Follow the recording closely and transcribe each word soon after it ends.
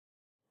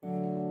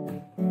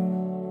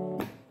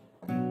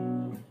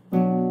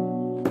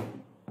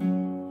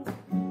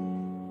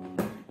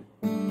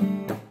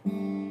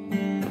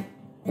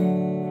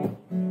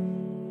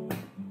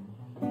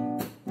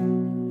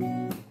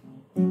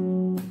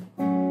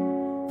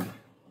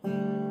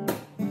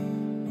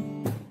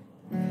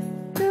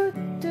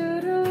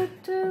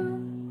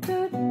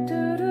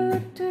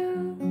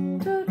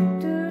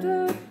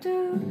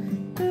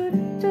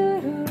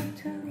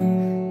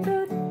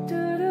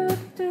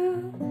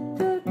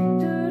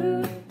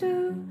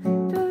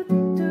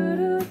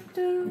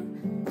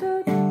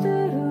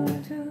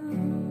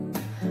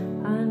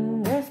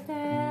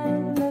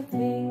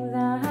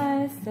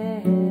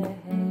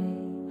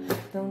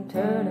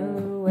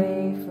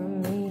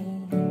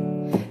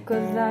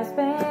'cause I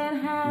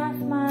spent half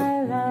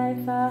my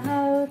life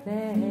out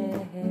there.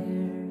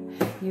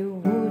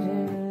 You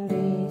wouldn't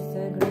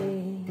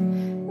disagree.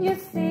 You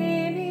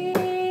see me,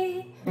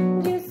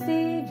 you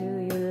see, do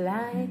you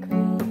like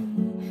me?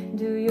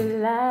 Do you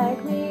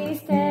like me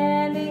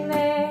standing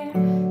there?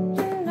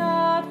 You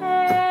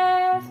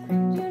notice,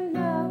 you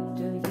know,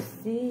 do you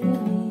see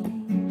me?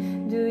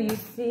 Do you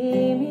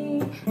see me?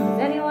 Does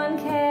anyone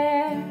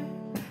care?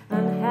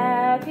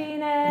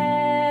 Unhappiness.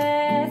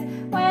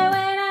 Well,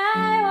 when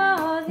I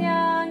was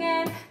young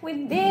and we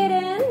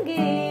didn't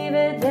give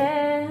a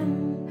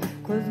damn,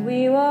 'cause we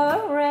were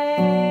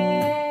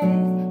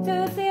raised to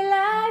see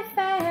life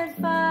as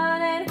fun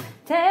and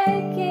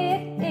take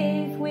it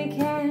if we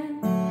can.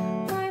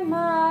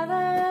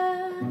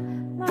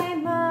 My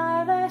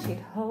mother,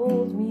 she'd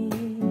hold me.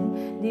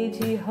 Did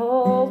she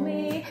hold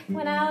me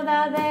when I was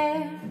out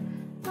there?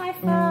 My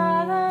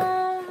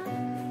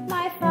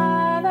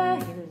father,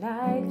 he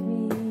liked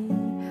me.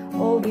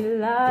 Oh, he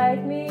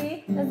liked me.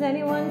 Does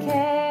anyone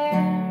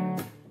care?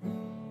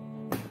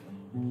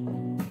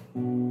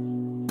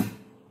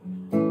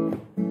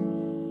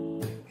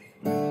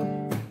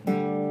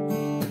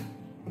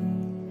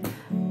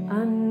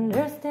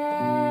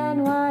 Understand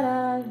what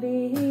I've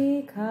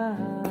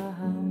become.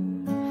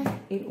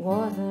 It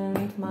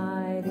wasn't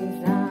my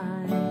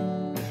design.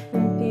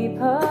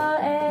 People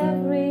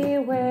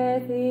everywhere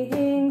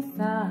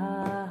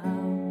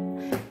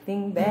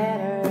think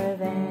better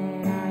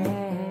than I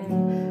am.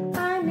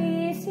 I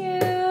miss you,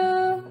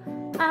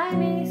 I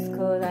miss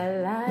 'cause I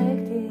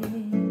liked it,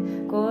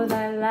 'cause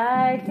I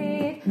liked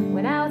it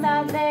when I was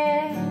out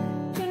there.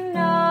 You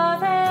know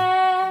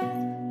that,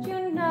 you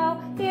know,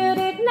 you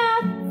did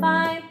not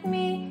find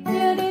me,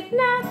 you did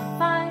not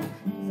find.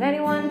 Does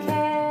anyone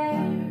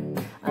care?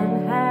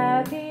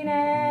 Unhappiness.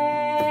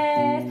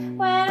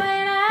 When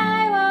I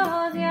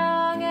was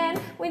young and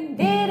we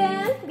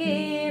didn't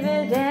give a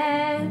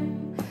damn,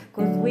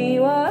 'cause we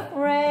were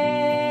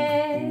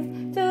raised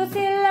to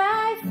see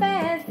life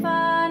as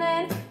fun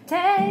and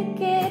take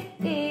it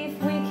if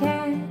we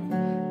can.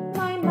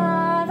 My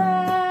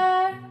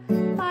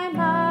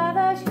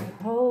mother, she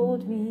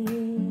hold me.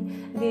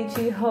 Did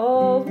she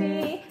hold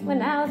me when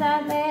I was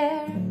out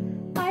there?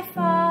 My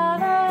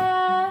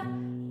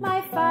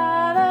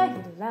father,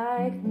 he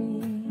liked me.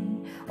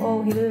 Oh,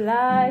 he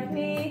liked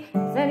me.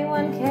 Does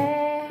anyone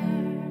care?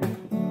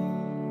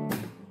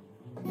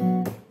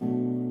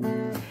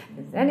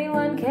 Does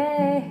anyone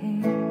care?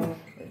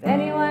 Does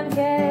anyone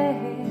care?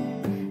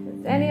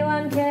 Does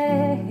anyone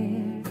care?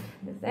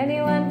 Does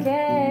anyone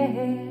care?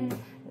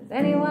 Does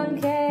anyone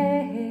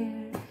care?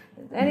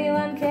 Does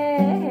anyone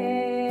care?